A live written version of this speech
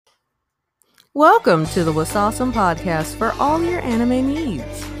Welcome to the Wasawesome podcast for all your anime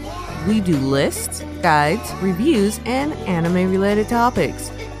needs. We do lists, guides, reviews, and anime-related topics.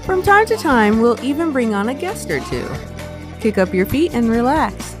 From time to time, we'll even bring on a guest or two. Kick up your feet and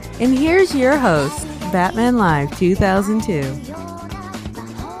relax. And here's your host, Batman Live 2002.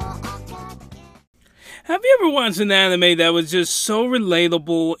 Have you ever watched an anime that was just so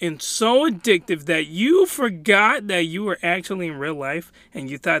relatable and so addictive that you forgot that you were actually in real life and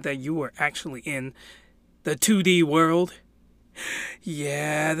you thought that you were actually in the 2D world?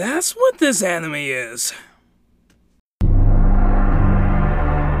 Yeah, that's what this anime is.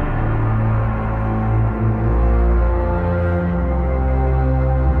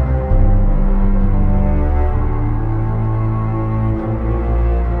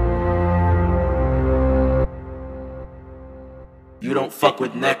 You don't fuck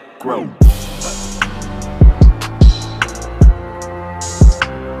with Necro.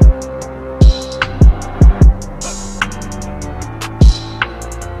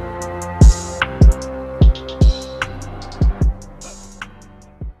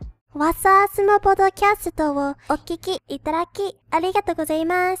 Wasawasome ポッドキャストをお聞きいただきありがとうござい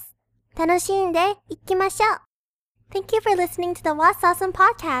ます。楽しんでいきましょう。Thank you for listening to the Wasawasome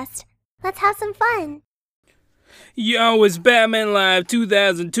podcast. Let's have some fun. Yo, it's Batman Live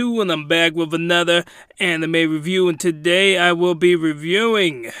 2002 and I'm back with another anime review, and today I will be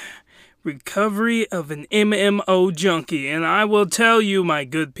reviewing Recovery of an MMO Junkie. And I will tell you, my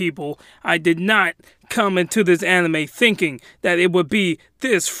good people, I did not come into this anime thinking that it would be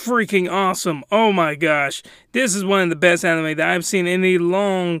this freaking awesome. Oh my gosh, this is one of the best anime that I've seen in a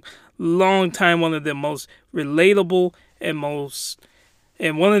long time. One of the most relatable and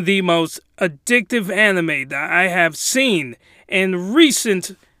one of the most addictive anime that I have seen in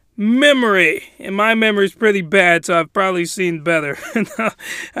recent memory. And my memory is pretty bad, so I've probably seen better.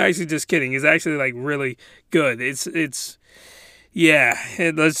 Actually, just kidding. It's actually like really good. It's yeah.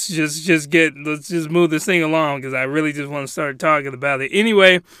 Let's just move this thing along because I really just want to start talking about it.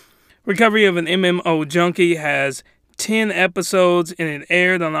 Anyway, Recovery of an MMO Junkie has 10 episodes and it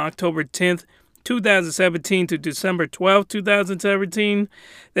aired on October 10th. 2017 to December 12th, 2017.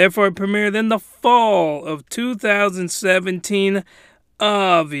 Therefore, it premiered in the fall of 2017.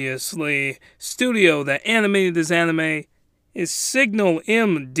 Obviously, studio that animated this anime is Signal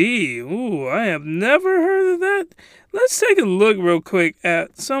MD. Ooh, I have never heard of that. Let's take a look real quick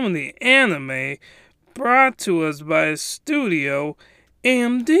at some of the anime brought to us by Studio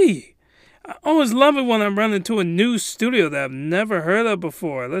MD. I always love it when I run into a new studio that I've never heard of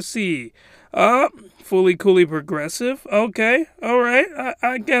before. Let's see. Fully Coolly Progressive. Okay, alright.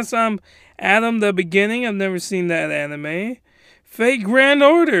 I guess I'm Adam the Beginning. I've never seen that anime. Fate Grand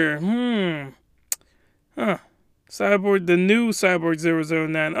Order. Cyborg, the new Cyborg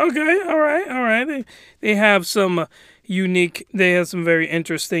 009. Okay, alright. They have some they have some very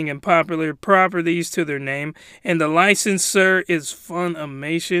interesting and popular properties to their name. And the licensor is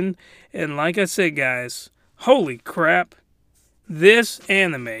Funimation. And like I said, guys, holy crap. This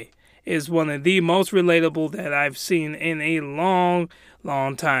anime is one of the most relatable that I've seen in a long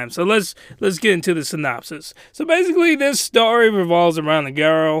time. So let's get into the synopsis. So basically, this story revolves around a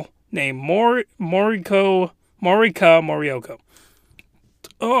girl named Moriko.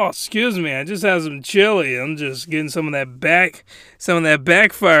 Oh, excuse me, I just had some chili. I'm just getting some of that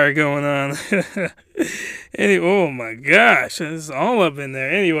backfire going on. Anyway, oh my gosh, it's all up in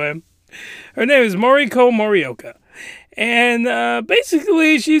there. Anyway, her name is Moriko Morioka. And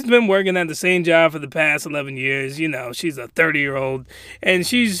basically, she's been working at the same job for the past 11 years. You know, she's a 30-year-old. And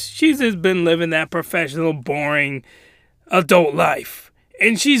she's just been living that professional, boring adult life.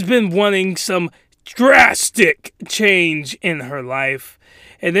 And she's been wanting some drastic change in her life.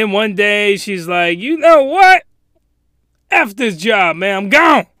 And then one day, she's like, you know what? F this job, man. I'm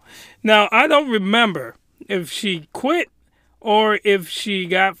gone. Now, I don't remember if she quit or if she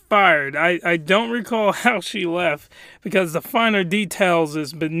got fired. I don't recall how she left because the finer details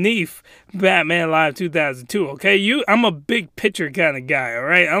is beneath Batman Live 2002, okay? I'm a big picture kind of guy, all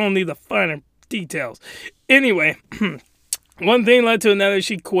right? I don't need the finer details. Anyway, one thing led to another.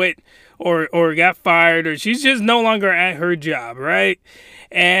 She quit or got fired, or she's just no longer at her job, right?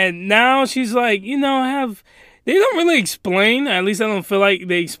 And now she's like, they don't really explain, at least I don't feel like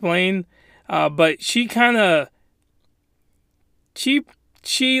they explain, but she kind of,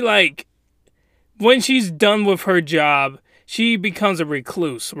 she like, when she's done with her job, she becomes a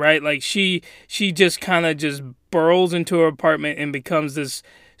recluse, right? Like she just kind of just burrows into her apartment and becomes this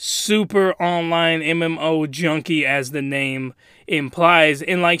super online MMO junkie, as the name implies,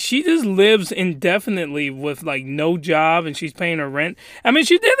 and like she just lives indefinitely with like no job, and she's paying her rent. I mean,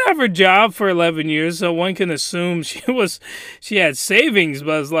 she did have her job for 11 years, so one can assume she had savings,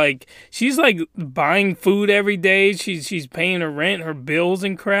 but it's like she's like buying food every day. She's paying her rent, her bills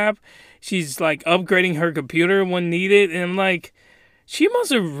and crap. She's like upgrading her computer when needed, and like she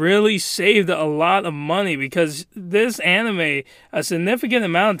must have really saved a lot of money, because this anime, a significant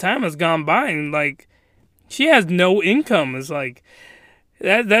amount of time has gone by, and like she has no income. It's like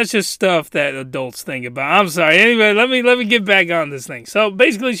that's just stuff that adults think about. I'm sorry. Anyway, let me get back on this thing. So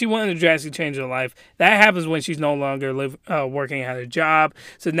basically, she wanted to drastically change her life. That happens when she's no longer working at a job.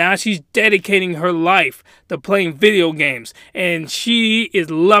 So now she's dedicating her life to playing video games, and she is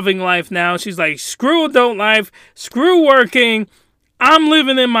loving life now. She's like, screw adult life, screw working. I'm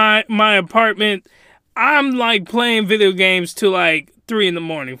living in my apartment. I'm like playing video games till like 3 in the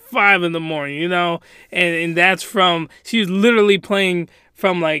morning, 5 in the morning, you know? And that's she's literally playing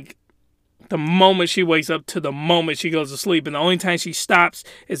from like the moment she wakes up to the moment she goes to sleep. And the only time she stops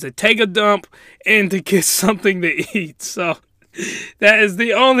is to take a dump and to get something to eat. So that is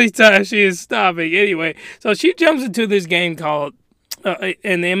the only time she is stopping. Anyway, so she jumps into this game called an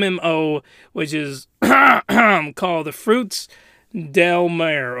MMO, which is called the Fruits del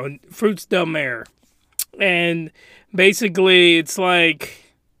Mare. And basically it's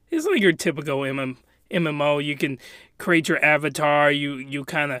like your typical MMO. You can create your avatar, you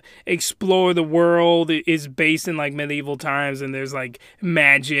kind of explore the world. It is based in like medieval times, and there's like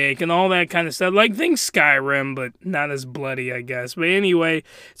magic and all that kind of stuff, like things Skyrim, but not as bloody, I guess. But anyway,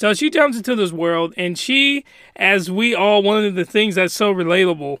 so she jumps into this world, and she, as we all, one of the things that's so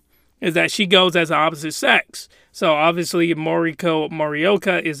relatable is that she goes as the opposite sex. So obviously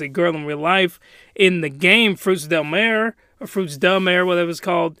Morioka is a girl in real life. In the game Fruits del Mare, whatever it's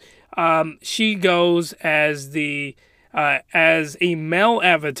called, she goes as as a male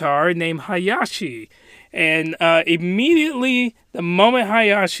avatar named Hayashi. And immediately, the moment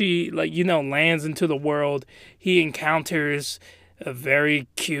Hayashi lands into the world, he encounters a very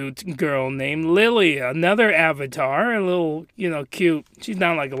cute girl named Lily, another avatar, a little, cute. She's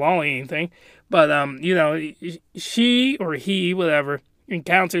not like a lolly or anything, but, she or he, whatever,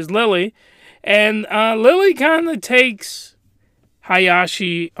 encounters Lily, and Lily kind of takes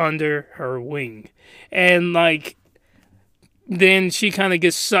Hayashi under her wing, and, then she kind of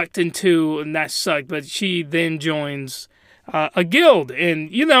gets sucked into, not sucked, but she then joins a guild, and,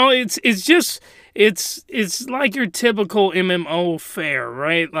 it's like your typical MMO fare,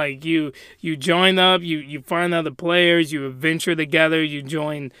 right? Like you join up, you find other players, you adventure together, you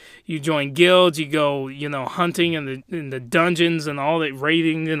join guilds, you go, hunting in the dungeons and all that,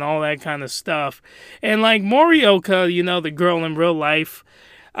 raiding and all that kind of stuff. And like Morioka, the girl in real life,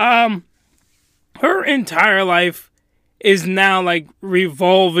 her entire life is now like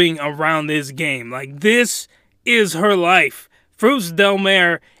revolving around this game. Like this is her life. Fruits del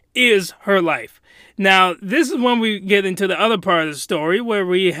Mare is her life. Now, this is when we get into the other part of the story, where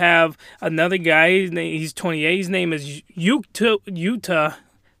we have another guy. He's 28. His name is Yuta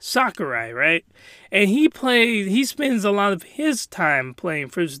Sakurai, right? And he spends a lot of his time playing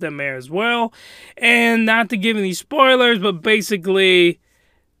Fruits del Mare as well. And not to give any spoilers, but basically,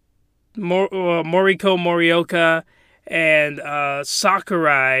 Morioka and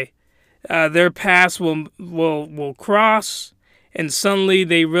Sakurai, their paths will cross. And suddenly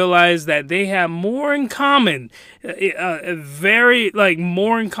they realize that they have more in common, very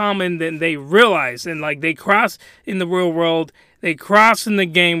more in common than they realize. And they cross in the real world, they cross in the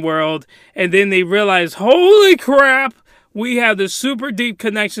game world, and then they realize, holy crap, we have this super deep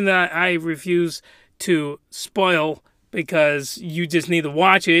connection that I refuse to spoil, because you just need to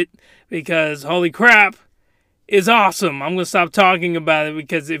watch it, because holy crap, it's awesome. I'm going to stop talking about it,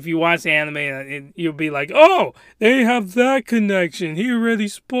 because if you watch the anime, you'll be like, oh, they have that connection. He already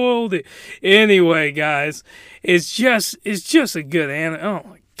spoiled it. Anyway, guys, it's just a good anime. Oh,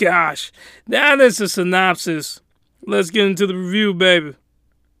 my gosh. That is a synopsis. Let's get into the review, baby.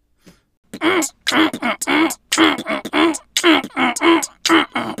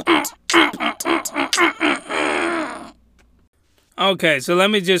 Okay, so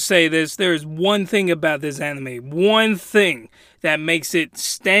let me just say this. There's one thing about this anime. One thing that makes it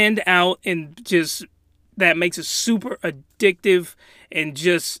stand out, and just that makes it super addictive and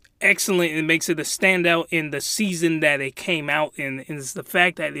just excellent, and makes it a standout in the season that it came out in. And it's the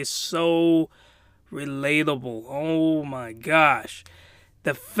fact that it's so relatable. Oh my gosh.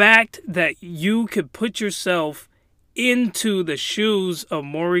 The fact that you could put yourself into the shoes of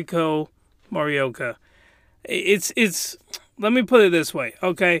Morioka. It's let me put it this way,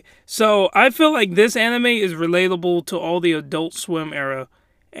 okay? So I feel like this anime is relatable to all the Adult Swim era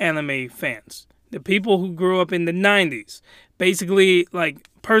anime fans. The people who grew up in the 90s. Basically, like,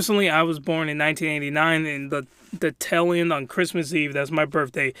 personally, I was born in 1989 and the tail end on Christmas Eve. That's my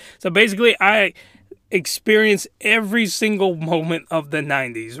birthday. So basically, I experienced every single moment of the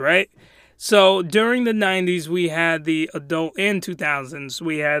 90s, right? So during the 90s, we had the adult, and 2000s,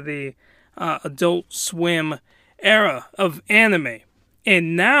 we had the Adult Swim era of anime.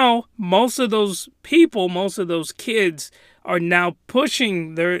 And now, most of those people, most of those kids are now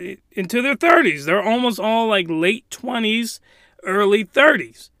pushing into their 30s. They're almost all like late 20s, early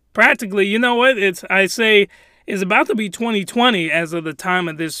 30s. Practically, you know what? It's about to be 2020 as of the time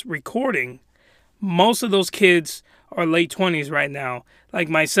of this recording. Most of those kids are late 20s right now. Like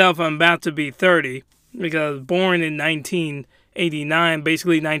myself, I'm about to be 30 because I was born in 1989,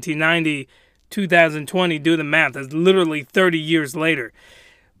 basically 1990, 2020. Do the math. That's literally 30 years later.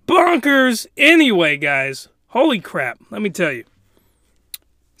 Bonkers. Anyway, guys, holy crap. Let me tell you.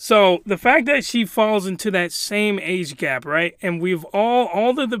 So the fact that she falls into that same age gap, right? And we've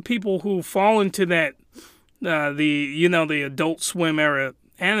all of the people who fall into that, the Adult Swim era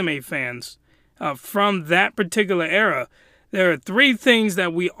anime fans, from that particular era, there are three things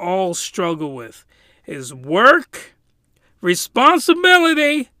that we all struggle with: is work,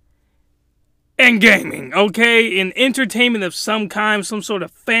 responsibility, and gaming, okay? And entertainment of some kind, some sort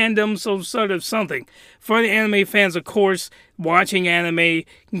of fandom, some sort of something. For the anime fans, of course, watching anime,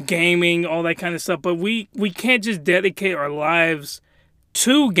 gaming, all that kind of stuff. But we can't just dedicate our lives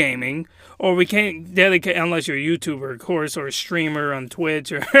to gaming, or we can't dedicate, unless you're a YouTuber, of course, or a streamer on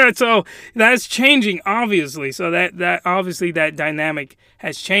Twitch. So that's changing, obviously. So that obviously that dynamic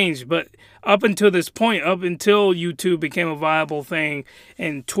has changed. But up until this point, up until YouTube became a viable thing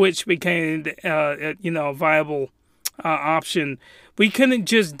and Twitch became, a viable option, we couldn't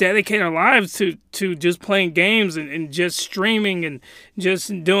just dedicate our lives to just playing games and just streaming and just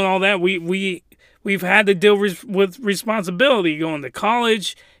doing all that. We've had to deal with responsibility, going to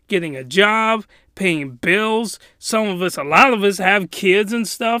college, getting a job, paying bills. A lot of us have kids and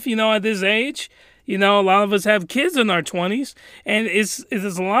stuff, at this age. A lot of us have kids in our 20s. And it's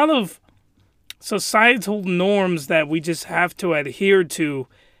a lot of societal norms that we just have to adhere to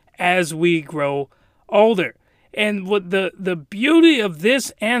as we grow older. And what the beauty of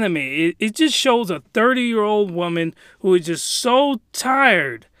this anime, it just shows a 30-year-old woman who is just so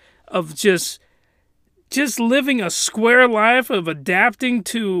tired of just living a square life, of adapting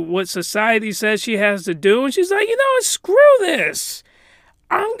to what society says she has to do. And she's like, screw this.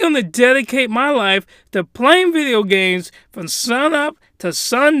 I'm going to dedicate my life to playing video games from sun up to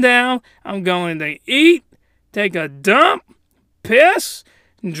sundown. I'm going to eat, take a dump, piss,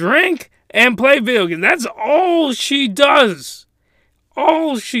 drink, and play video games. That's all she does.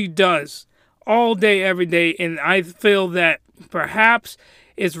 All she does. All day, every day. And I feel that perhaps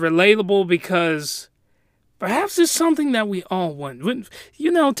it's relatable because perhaps it's something that we all want.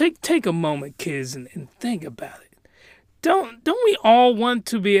 Take a moment, kids, and think about it. Don't we all want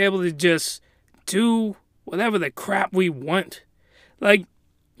to be able to just do whatever the crap we want? Like,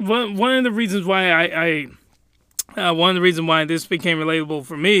 one of the reasons why one of the reasons why this became relatable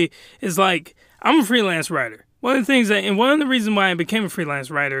for me is, like, I'm a freelance writer. One of the reasons why I became a freelance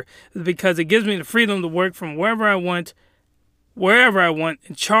writer is because it gives me the freedom to work from wherever I want,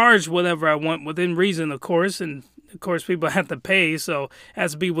 and charge whatever I want within reason, of course. And of course, people have to pay, so it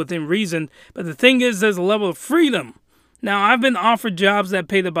has to be within reason. But the thing is, there's a level of freedom. Now, I've been offered jobs that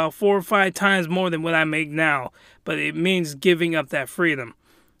paid about 4 or 5 times more than what I make now, but it means giving up that freedom.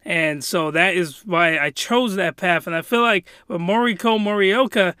 And so that is why I chose that path. And I feel like with Moriko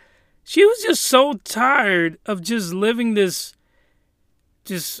Morioka, she was just so tired of just living this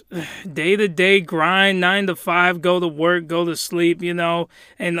just day-to-day grind, 9 to 5, go to work, go to sleep,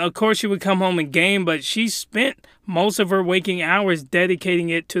 And of course she would come home and game, but she spent most of her waking hours dedicating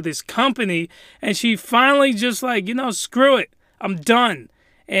it to this company. And she finally just like, screw it, I'm done.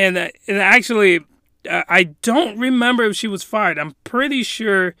 And actually, I don't remember if she was fired. I'm pretty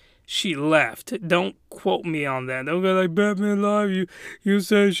sure she left. Don't quote me on that. Don't go like, Batman Live, you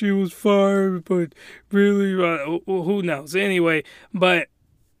said she was fired, but really, who knows? Anyway, but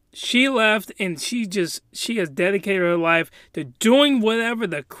she left, and she has dedicated her life to doing whatever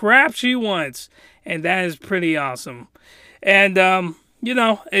the crap she wants, and that is pretty awesome. And I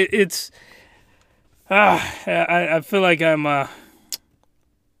feel like I'm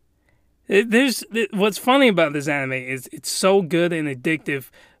what's funny about this anime is it's so good and addictive,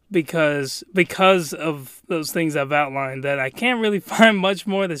 because of those things I've outlined, that I can't really find much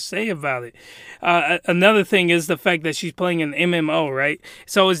more to say about it. Another thing is the fact that she's playing an MMO, right?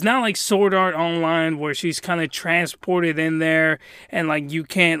 So it's not like Sword Art Online where she's kind of transported in there and like you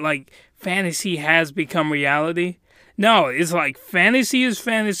can't, like, fantasy has become reality. No, it's like fantasy is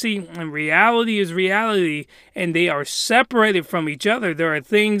fantasy and reality is reality, and they are separated from each other. There are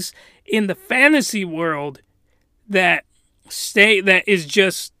things in the fantasy world that is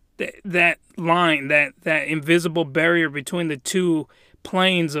just that line, that invisible barrier between the two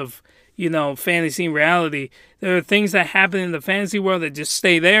planes of, fantasy and reality. There are things that happen in the fantasy world that just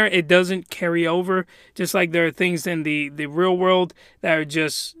stay there. It doesn't carry over. Just like there are things in the real world that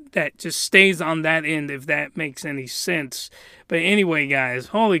just stays on that end, if that makes any sense. But anyway, guys,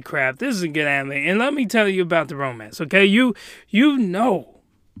 holy crap, this is a good anime. And let me tell you about the romance, okay? You know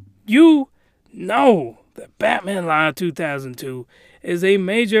that Batman Live 2002 is a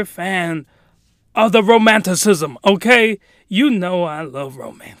major fan of the romanticism, okay? You know I love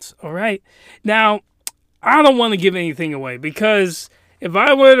romance, all right? Now, I don't want to give anything away, because if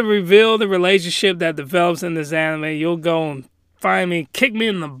I were to reveal the relationship that develops in this anime, you'll go and find me, kick me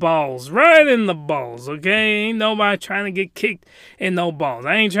in the balls, right in the balls, okay? Ain't nobody trying to get kicked in no balls.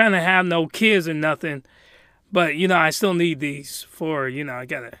 I ain't trying to have no kids or nothing, but, I still need these for, I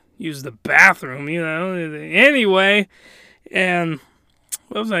gotta use the bathroom, Anyway, and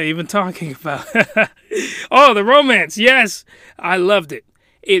what was I even talking about? Oh, the romance. Yes, I loved it.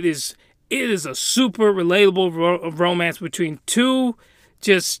 It is a super relatable romance between two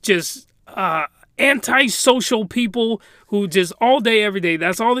just antisocial people who just all day, every day,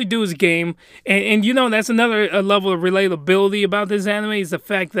 that's all they do is game. And that's another level of relatability about this anime, is the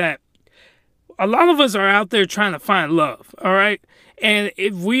fact that a lot of us are out there trying to find love, all right? And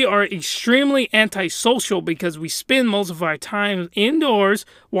if we are extremely antisocial because we spend most of our time indoors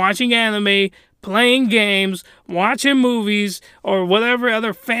watching anime, playing games, watching movies, or whatever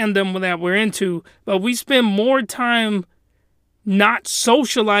other fandom that we're into, but we spend more time not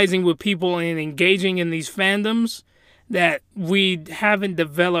socializing with people and engaging in these fandoms, that we haven't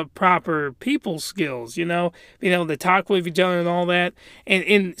developed proper people skills, to talk with each other and all that.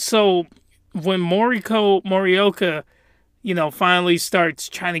 And so when Morioka, finally starts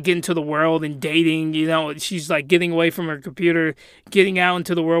trying to get into the world and dating, she's like getting away from her computer, getting out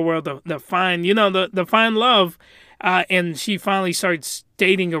into the real world to find, to find love. And she finally starts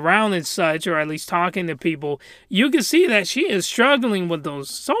dating around and such, or at least talking to people. You can see that she is struggling with those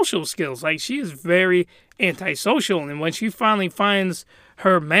social skills. Like, she is very antisocial. And when she finally finds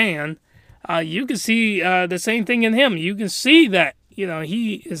her man, you can see the same thing in him. You can see that,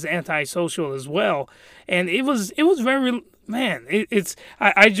 he is antisocial as well. And it was very, man,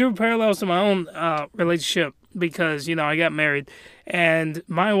 I drew parallels to my own relationship, because, I got married, and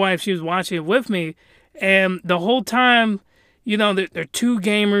my wife, she was watching it with me, and the whole time, they're two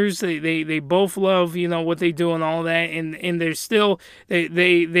gamers, they both love, what they do and all that, and they're still,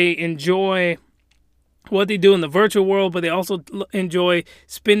 they enjoy what they do in the virtual world, but they also enjoy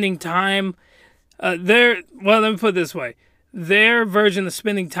spending time, let me put it this way. Their version of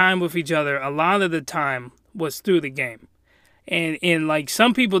spending time with each other, a lot of the time, was through the game. And like,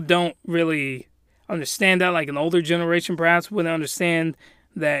 some people don't really understand that, like an older generation perhaps wouldn't understand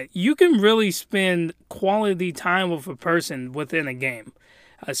that you can really spend quality time with a person within a game.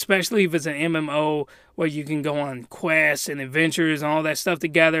 Especially if it's an MMO where you can go on quests and adventures and all that stuff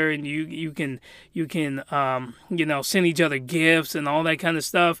together, and you can send each other gifts and all that kind of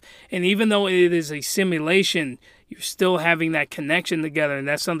stuff. And even though it is a simulation, you're still having that connection together, and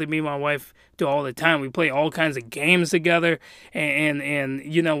that's something me and my wife do all the time. We play all kinds of games together, and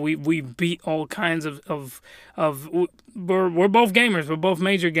we beat all kinds of we're both gamers. We're both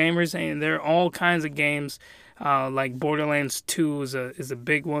major gamers, and there are all kinds of games. Like Borderlands 2 is a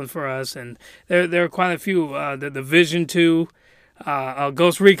big one for us, and there are quite a few. The Division 2,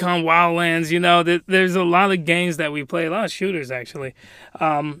 Ghost Recon Wildlands, there's a lot of games that we play, a lot of shooters actually.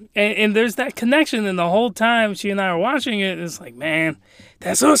 And there's that connection, and the whole time she and I are watching it, it's like, man,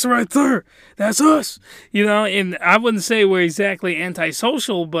 that's us right there. That's us. And I wouldn't say we're exactly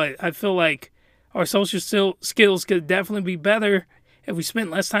antisocial, but I feel like our social skills could definitely be better if we spent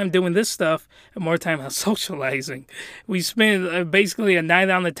less time doing this stuff and more time out socializing. We spend basically a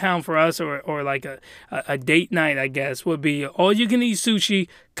night on the town for us, or like a date night, I guess, would be all you can eat sushi,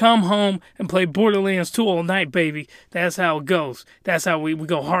 come home, and play Borderlands 2 all night, baby. That's how it goes. That's how we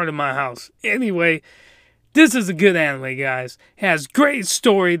go hard in my house. Anyway, this is a good anime, guys. It has great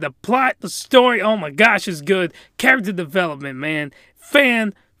story. The plot, the story, oh my gosh, is good. Character development, man.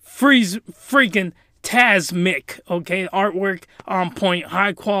 Freaking Tasmic, okay? Artwork on point,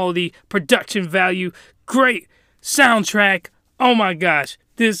 high quality, production value, great soundtrack. Oh my gosh,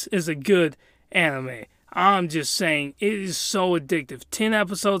 this is a good anime. I'm just saying, it is so addictive. 10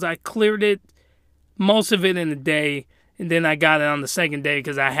 episodes, I cleared it, most of it in a day, and then I got it on the second day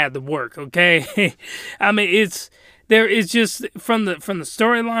because I had to work, okay? I mean, it's just from the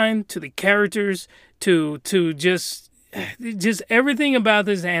storyline to the characters to just everything about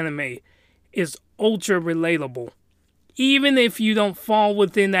this anime is ultra relatable. Even if you don't fall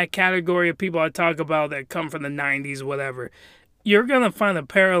within that category of people I talk about that come from the 90s, whatever, you're going to find a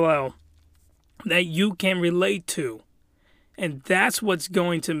parallel that you can relate to. And that's what's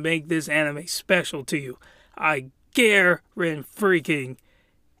going to make this anime special to you. I guarantee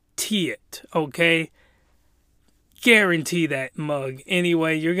it, okay? Guarantee that, mug.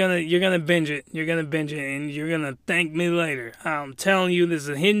 Anyway, you're gonna binge it. You're gonna binge it, and you're gonna thank me later. I'm telling you, this is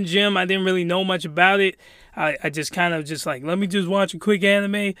a hidden gem. I didn't really know much about it. I just kind of just like, let me just watch a quick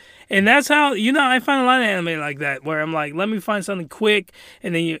anime. And that's how, I find a lot of anime like that, where I'm like, let me find something quick,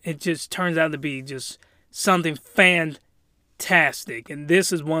 and then it just turns out to be just something fantastic. And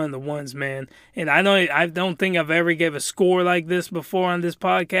this is one of the ones, man. And I don't think I've ever gave a score like this before on this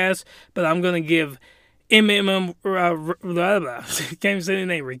podcast, but I'm gonna give can't say the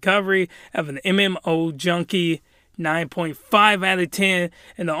name, Recovery of an MMO Junkie 9.5 out of 10.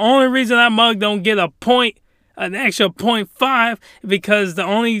 And the only reason that mug don't get an extra 0.5 because the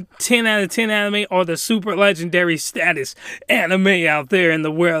only 10 out of 10 anime are the super legendary status anime out there in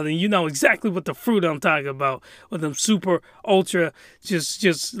the world. And you know exactly what the fruit I'm talking about with them super ultra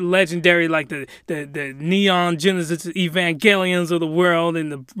just legendary, like the Neon Genesis Evangelions of the world,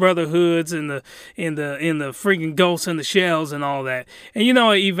 and the Brotherhoods, and the freaking Ghosts in the Shells and all that. And you know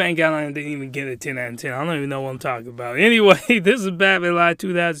what, Evangelion didn't even get a 10 out of 10. I don't even know what I'm talking about. Anyway, this is Batman Live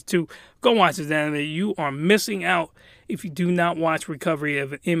 2002. Go watch this anime. You are missing out if you do not watch Recovery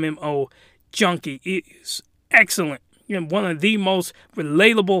of an MMO Junkie. It is excellent. One of the most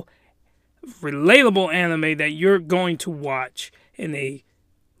relatable anime that you're going to watch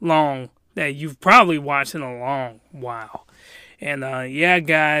that you've probably watched in a long while. And yeah,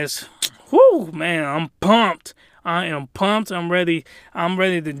 guys, whoo, man, I'm pumped. I am pumped. I'm ready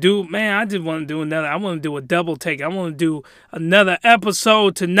to do, man, I just want to do I want to do a double take. I want to do another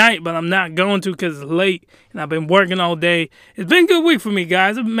episode tonight, but I'm not going to because it's late and I've been working all day. It's been a good week for me,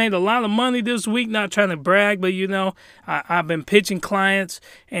 guys. I've made a lot of money this week, not trying to brag, but I've been pitching clients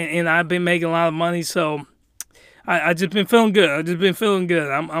and I've been making a lot of money, so I just been feeling good.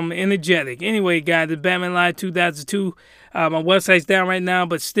 I'm energetic. Anyway, guys, it's Batman Live 2002. My website's down right now,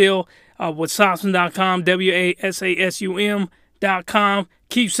 but still, wasasum.com, WASASUM.com.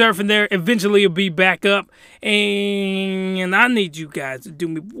 Keep surfing there. Eventually, it'll be back up. And I need you guys to do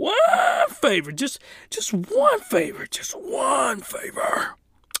me one favor. Just one favor. Just one favor.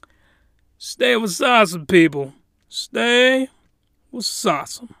 Stay with Sasum, people. Stay with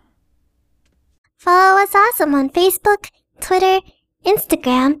Sasum. Follow us awesome on Facebook, Twitter,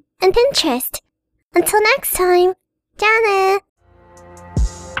 Instagram, and Pinterest. Until next time, Janet!